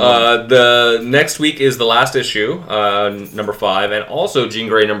 So the next week is the last issue, number 5, and also Jean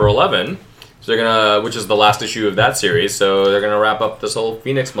Grey number 11. So they're which is the last issue of that series. So they're gonna wrap up this whole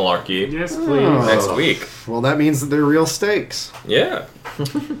Phoenix malarkey. Yes, please. Next week. Well, that means that they're real stakes. Yeah.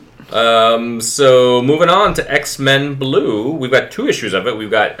 So moving on to X-Men Blue, we've got 2 issues of it.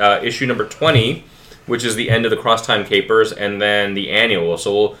 We've got issue number 20, which is the end of the Crosstime Capers, and then the annual.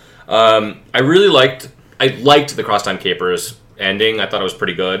 So I liked the Crosstime Capers ending. I thought it was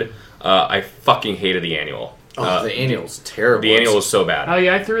pretty good. I fucking hated the annual. The annual's terrible. The annual was so bad. Oh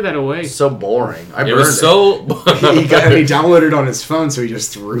yeah, I threw that away. So boring. It was so. He downloaded it on his phone, so he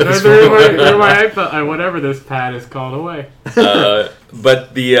just threw it. I threw my iPod, whatever this pad is called, away.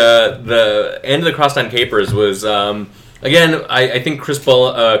 But the end of the Crosstime Capers was again. I think Cullen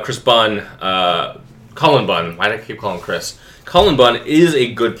Bunn. Why do I keep calling him Chris? Cullen Bunn is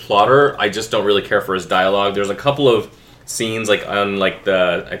a good plotter. I just don't really care for his dialogue. There's a couple of scenes on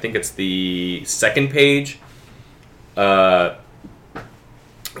I think it's the second page.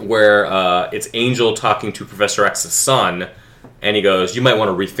 Where it's Angel talking to Professor X's son, and he goes, "You might want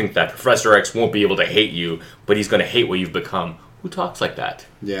to rethink that. Professor X won't be able to hate you, but he's going to hate what you've become." Who talks like that?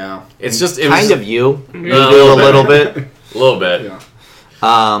 Yeah, it's just kind of you. You do a little bit, a little bit. Yeah.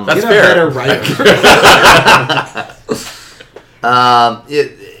 That's fair.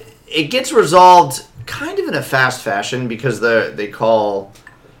 It gets resolved kind of in a fast fashion because there's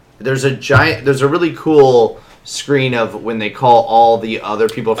a really cool screen of when they call all the other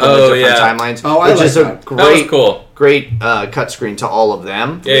people from the different timelines. Oh, I like that. That was cool. Great cut screen to all of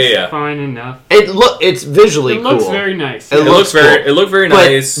them. Yeah. Fine enough. It's visually cool. It looks very nice. It looked very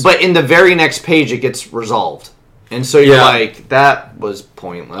nice. But in the very next page, it gets resolved, and so you're like, that was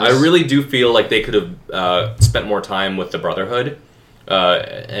pointless. I really do feel like they could have spent more time with the Brotherhood,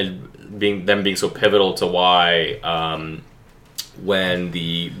 and being so pivotal to why. When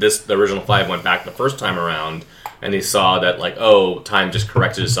the original 5 went back the first time around, and they saw that time just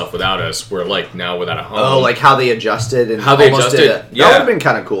corrected itself without us. We're now without a home. Oh, like how they adjusted and how they adjusted. That would have been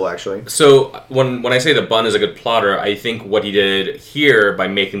kind of cool, actually. So when I say that Bunn is a good plotter, I think what he did here by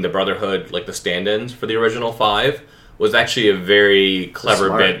making the Brotherhood the stand-ins for the original 5 was actually a very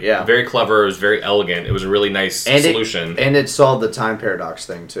clever bit. Yeah. Very clever. It was very elegant. It was a really nice solution. And it solved the time paradox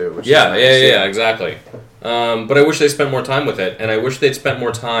thing, too. Which yeah, is nice. Yeah, exactly. But I wish they spent more time with it. And I wish they'd spent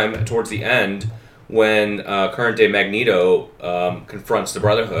more time towards the end when current-day Magneto confronts the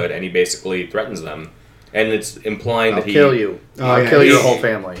Brotherhood and he basically threatens them. And it's implying that I'll kill you. I'll kill your whole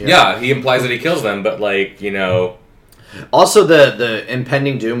family. Yeah, he implies that he kills them, but Also, the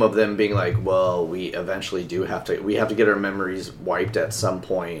impending doom of them being well, we eventually have to get our memories wiped at some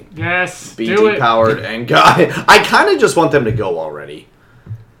point. Yes, be depowered and die. I kind of just want them to go already.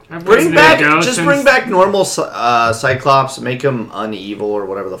 Bring back normal Cyclops, make him uneval or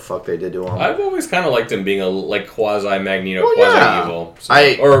whatever the fuck they did to him. I've always kind of liked him being a quasi Magneto, quasi evil.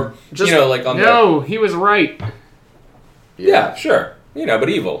 He was right. Yeah, sure, but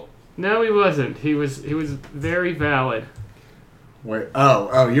evil. No, he wasn't. He was very valid. Wait,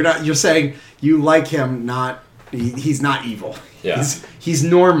 you're saying you like him, not he's not evil. Yeah. He's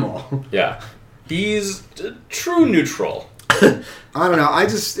normal. Yeah. He's true neutral. I don't know.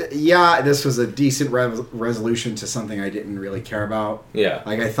 This was a decent resolution to something I didn't really care about. Yeah.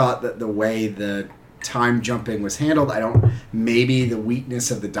 I thought that the way the time jumping was handled, maybe the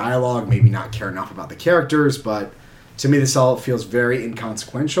weakness of the dialogue, maybe not care enough about the characters, but to me this all feels very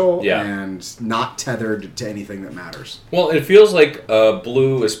inconsequential and not tethered to anything that matters. Well, it feels like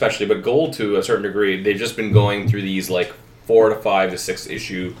Blue especially, but Gold to a certain degree, they've just been going through these 4 to 5 to 6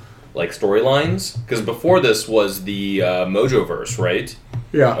 issue storylines, because before this was the Mojoverse, right?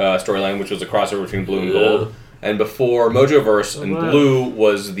 Yeah. Storyline, which was a crossover between Blue and Gold. And before Mojoverse in blue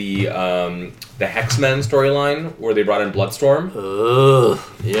was the Hexmen storyline where they brought in Bloodstorm.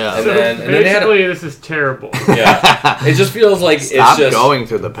 Yeah. And So then they had this is terrible. Yeah. It just feels like Stop it's just going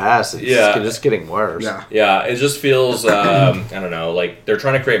through the past. It's just getting worse. Yeah. Yeah, it just feels I don't know, like they're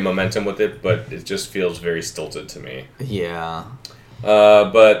trying to create momentum with it, but it just feels very stilted to me. Yeah.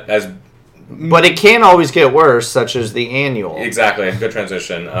 But it can always get worse, such as the annual. exactly, good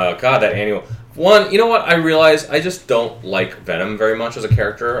transition. God, that annual one. You know what? I realize I just don't like Venom very much as a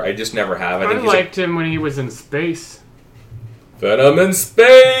character. I just never have. I I think liked him when he was in space. Venom in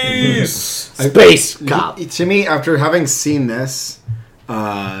space. Space cop. To me, after having seen this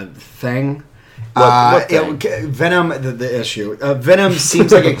thing, What thing? Venom, the issue. Venom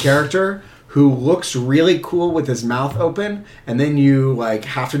seems like a character who looks really cool with his mouth open, and then you like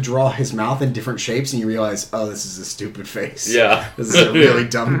have to draw his mouth in different shapes, and you realize, oh, this is a stupid face. Yeah. This is a really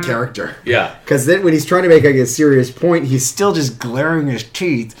dumb character. Yeah. Because then when he's trying to make like a serious point, he's still just glaring his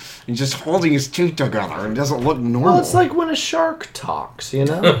teeth and just holding his teeth together and doesn't look normal. Well, it's like when a shark talks, you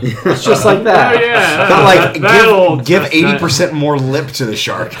know? It's just like that. Oh, yeah. But like That old give chestnut. 80% more lip to the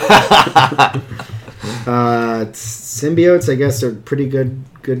shark. Symbiotes, I guess, are pretty good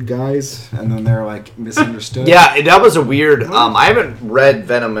guys, and then they're like misunderstood. Yeah, that was a weird. I haven't read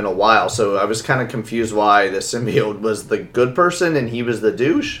Venom in a while, so I was kind of confused why the symbiote was the good person and he was the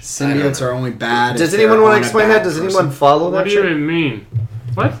douche. Symbiotes are only bad. Does if anyone they're want on to a explain bad that? Does person. anyone follow What that do you shit? even mean?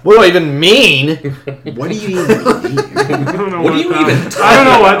 What? What do I even mean? What do you even mean? I don't know What do you that- even I don't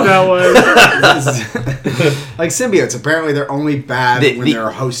know what that was. Like symbiotes, apparently they're only bad when their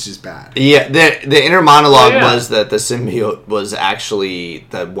host is bad. Yeah, the inner monologue Oh, yeah. was that the symbiote was actually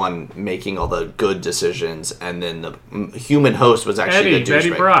the one making all the good decisions, and then the human host was actually the douchebag. Eddie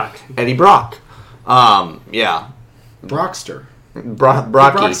Brock. Eddie Brock. Yeah. Brockster. Brocky.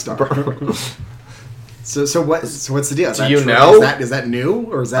 Brockstar. So what's the deal? Is Do that you true? know? Is that new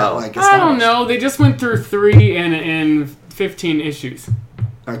or is that like? I don't established? know. They just went through 3 and 15 issues.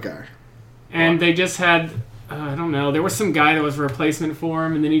 Okay. And they just had, I don't know, there was some guy that was a replacement for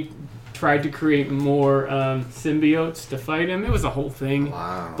him, and then he tried to create more symbiotes to fight him. It was a whole thing.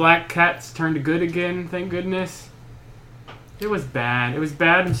 Wow. Black Cat's turned good again, thank goodness. It was bad. It was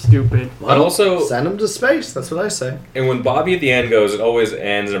bad and stupid. But also, Send him to space. That's what I say. and when Bobby at the end goes, it always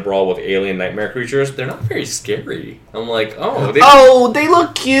ends in a brawl with alien nightmare creatures. They're not very scary. I'm like, They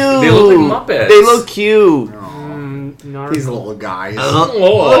look cute. They look like Muppets. They look cute. Narc. These little guys.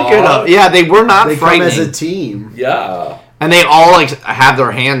 Look it up. Yeah, they were not They come frightening. as a team. Yeah. And they all like have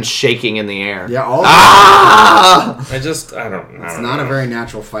their hands shaking in the air. Yeah, all. Ah! I don't know. It's not a very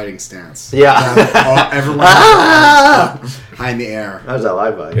natural fighting stance. Yeah. Everyone high in the air. How's that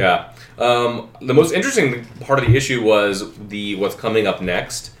live by? Yeah. The most interesting part of the issue was what's coming up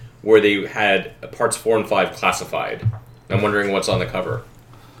next, where they had parts 4 and 5 classified. I'm wondering what's on the cover.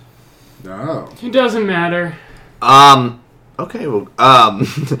 No. It doesn't matter. Okay, well,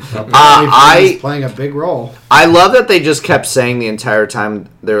 He's playing a big role. I love that they just kept saying the entire time,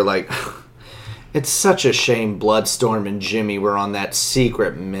 they're like, it's such a shame Bloodstorm and Jimmy were on that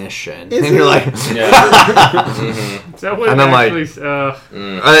secret mission. Is And you're it? like, Yeah. That was And I'm like,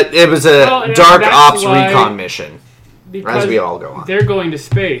 actually, it was a Well, yeah, Dark that's Ops why- recon mission. because As we all go on. they're going to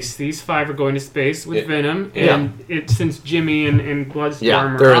space. These 5 are going to space with Yeah. Venom, Yeah. and since Jimmy and Bloodstorm Yeah,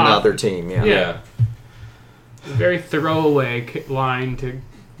 are they're off, another team, yeah. Yeah. very throwaway line to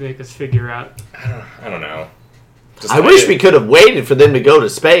make us figure out. I don't know. Just I wish we could have waited for them to go to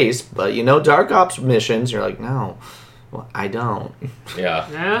space, but Dark Ops missions, you're like, no, well, I don't. Yeah.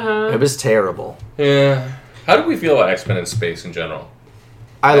 Uh-huh. It was terrible. Yeah. How do we feel about X-Men in space in general?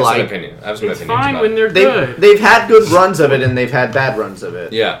 I have some like opinion. I have some It's opinions fine about when it. they're good. They've had good runs of it and they've had bad runs of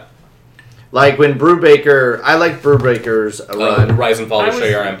it. Yeah. Like when Brubaker, I like Brubaker's run. Rise and Fall I to show was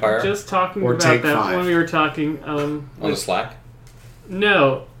your empire just talking Or about Take that 5. when we were talking. on the Slack.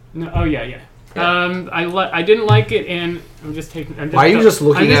 No. Oh yeah. I didn't like it, and I'm just taking. I'm just Why are you just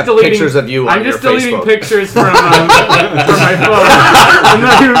looking I'm at deleting- pictures of you on I'm just your deleting Facebook? pictures from my phone. I'm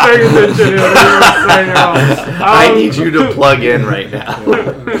not even paying attention to what you were saying at all. I need you to plug in right now.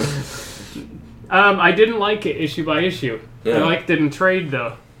 I didn't like it issue by issue. Yeah. I liked it in trade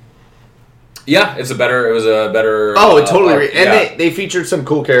though. Yeah, it was a better. Oh, it totally. arc. And yeah. they featured some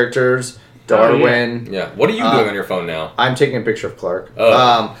cool characters. Darwin. Yeah. What are you doing on your phone now? I'm taking a picture of Clark.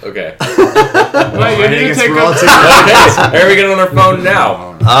 Oh. Okay. Wait, you need to guess take we're all a. taking- There we get on our phone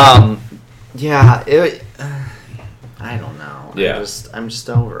now. Yeah, I don't know. Yeah. I'm just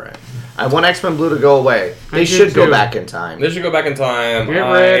over it. I want X-Men Blue to go away. They do should go too. back in time. They should go back in time. Get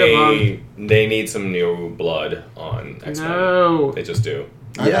rid of They need some new blood on X-Men. No. They just do.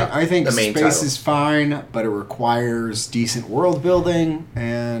 I think the main space title. is fine, but it requires decent world building,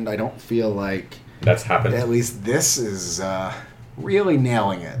 and I don't feel like That's happened. at least this is really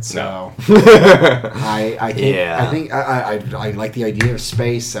nailing it. So I think I like the idea of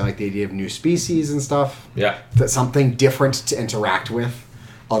space. I like the idea of new species and stuff. Yeah. That's something different to interact with,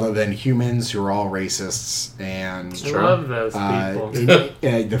 other than humans who are all racists and I love those people.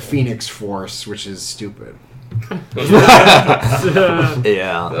 the Phoenix Force, which is stupid.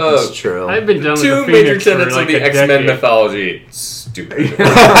 Yeah, that's true. I've been done with Two the major Phoenix for tenets like of the a X-Men decade. mythology. Stupid.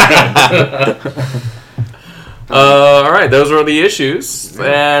 All right, those were the issues,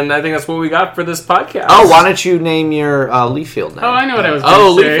 and I think that's what we got for this podcast. Oh, why don't you name your Leafield name? Oh, I know what I was going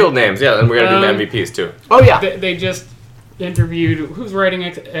Oh, to say. Leafield names, yeah, and we're gonna do MVPs too. Oh, yeah. They just interviewed who's writing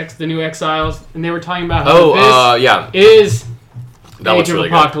the new Exiles, and they were talking about how this Yeah, is that Age looks of really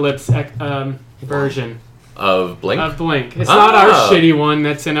Apocalypse version good. Of Blink. of Blink. It's not our shitty one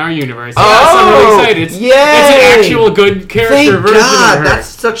that's in our universe. Oh, Yes, I'm really excited. It's an actual good character Thank version God, of her. that's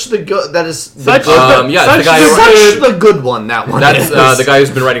such the good. That is the Such good. Yeah, such the guy the who- good- Such the good one. That one. That's is. the guy who's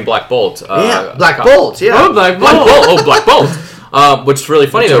been writing Black Bolt. Yeah, Black Bolt. Yeah. Oh, Black Black Bolt. Bolt. Oh, Black Bolt. Which is really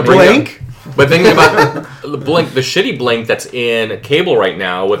funny though. Blink? But thinking about the Blink, the shitty Blink that's in Cable right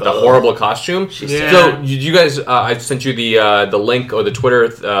now with the horrible costume. Yeah. So you guys, I sent you the link or the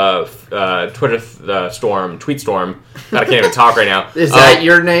tweet storm. God, I can't even talk right now. Is that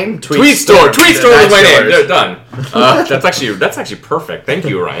your name? Tweet storm. Tweet storm is That's my name. yours. They're done. That's actually perfect. Thank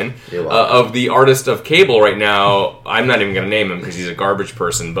you, Ryan. You're welcome. Of the artist of Cable right now, I'm not even gonna name him because he's a garbage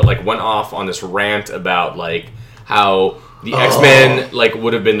person. But like went off on this rant about like how the X-Men like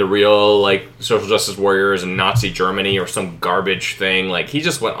would have been the real like social justice warriors in Nazi Germany or some garbage thing. Like he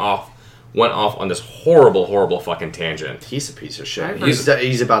just went off on this horrible fucking tangent. He's a piece of shit. I've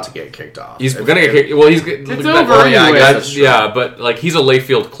He's about to get kicked off. He's gonna get kicked. Well, he's It's but- over oh, yeah, I anyway. guess, That's true. yeah, but like he's a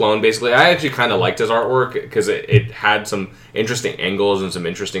Layfield clone basically. I actually kind of liked his artwork because it had some interesting angles and some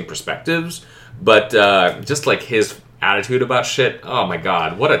interesting perspectives. But just like his attitude about shit, oh my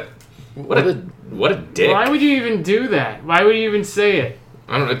god, what a dick. Why would you even do that? Why would you even say it?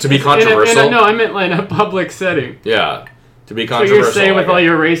 I don't know, to be controversial. No, I meant like in a public setting. Yeah, to be So controversial. you're saying with I all guess.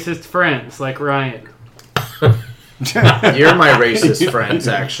 your racist friends, like Ryan. You're my racist friends,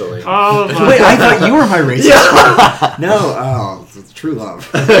 actually. All of us. Wait, I thought you were my racist. No, it's true love.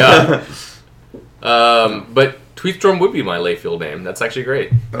 Yeah. But Tweetstorm would be my Layfield name. That's actually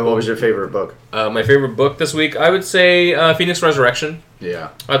great. What was your favorite book? My favorite book this week, I would say Phoenix Resurrection. Yeah.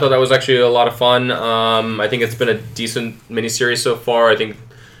 I thought that was actually a lot of fun. I think it's been a decent miniseries so far. I think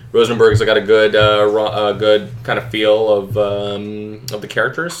Rosenberg's got a good kind of feel of the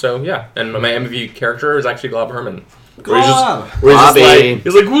characters. So yeah, and my MVP character is actually Glob Herman. Glob!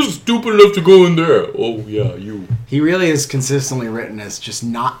 He's like, who's stupid enough to go in there? Oh yeah, you. He really is consistently written as just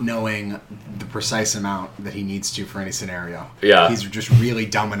not knowing the precise amount that he needs to for any scenario. Yeah. He's just really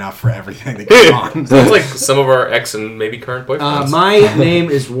dumb enough for everything that goes on. Sounds like some of our ex and maybe current boyfriends. My name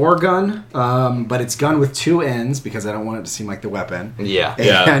is Wargun, but it's gun with two N's because I don't want it to seem like the weapon. Yeah.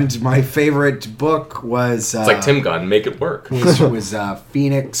 Yeah. And my favorite book was... It's like Tim Gunn, make it work. was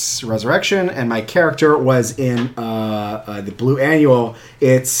Phoenix Resurrection, and my character was in the Blue Annual.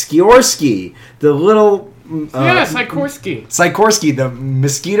 It's Skiorski, the little... Yeah, Sikorsky. Sikorsky, the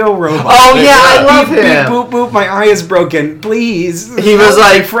mosquito robot. Oh yeah, I love Beep, beep, him. boop, boop, my eye is broken. Please. He was help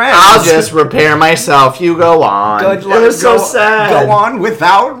my like, friends. "I'll just repair myself. You go on." Good It luck. was so Go- sad. Go on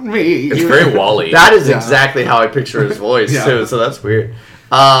without me. It's very Wall-E. That is Yeah. exactly how I picture his voice Yeah. too. So that's weird.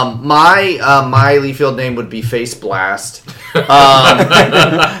 My Leafield name would be Face Blast. But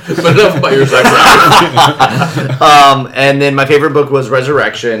enough about your sex life. And then my favorite book was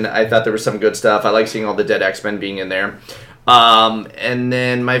Resurrection. I thought there was some good stuff. I like seeing all the dead X-Men being in there. And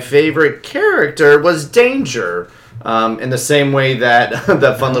then my favorite character was Danger. In the same way that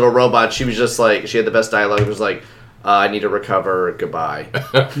that fun little robot, she was just like, she had the best dialogue. It was like, I need to recover. Goodbye.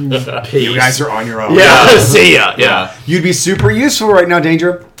 Peace. You guys are on your own. Yeah, see ya. Yeah. You'd be super useful right now,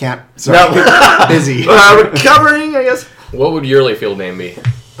 Danger. Can't. Sorry. No. Busy. Recovering, I guess. What would your Layfield name be?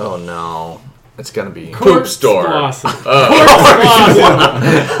 Oh no, it's gonna be. Poop Store. Blossom. Corpse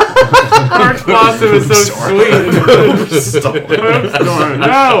Blossom. Corpse Blossom is so sweet. Corpse Storm.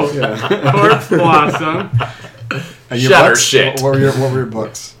 No. Corpse Blossom. And your Shatter books? shit. What were your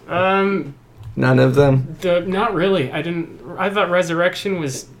books? None of them. Not really. I thought Resurrection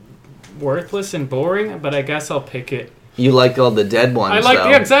was worthless and boring, but I guess I'll pick it. You like all the dead ones. I like though.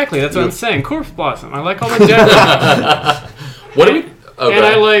 yeah, exactly. That's what I'm saying. Corpse Blossom. I like all the dead ones. What do we? Okay. And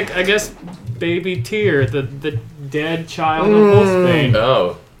I like, I guess, Baby Tear, the dead child of Wolfsbane.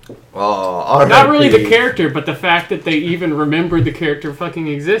 Oh. Oh, Not really the character, but the fact that they even remembered the character fucking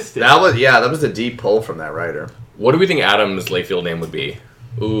existed. That was a deep pull from that writer. What do we think Adam's Layfield name would be?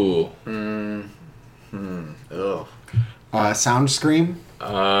 Ooh. Ugh. Sound Scream.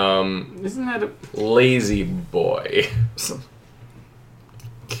 Isn't that a... Lazy Boy.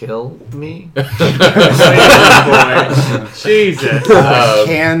 Kill me? Boy. Jesus.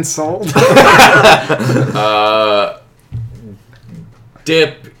 Cancelled.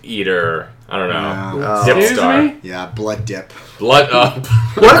 Dip Eater. I don't know. Dip Excuse Star. me? Yeah, Blood Dip. Blood up.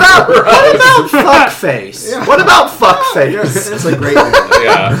 What about fuckface? What about fuckface? That's a great name.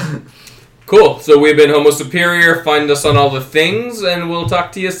 Yeah. Cool. So we've been Homo Superior. Find us on all the things, and we'll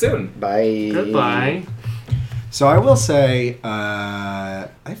talk to you soon. Bye. Goodbye. So I will say,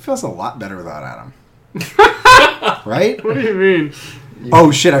 it feels a lot better without Adam. Right? What do you mean?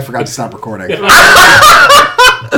 Oh shit! I forgot to stop recording.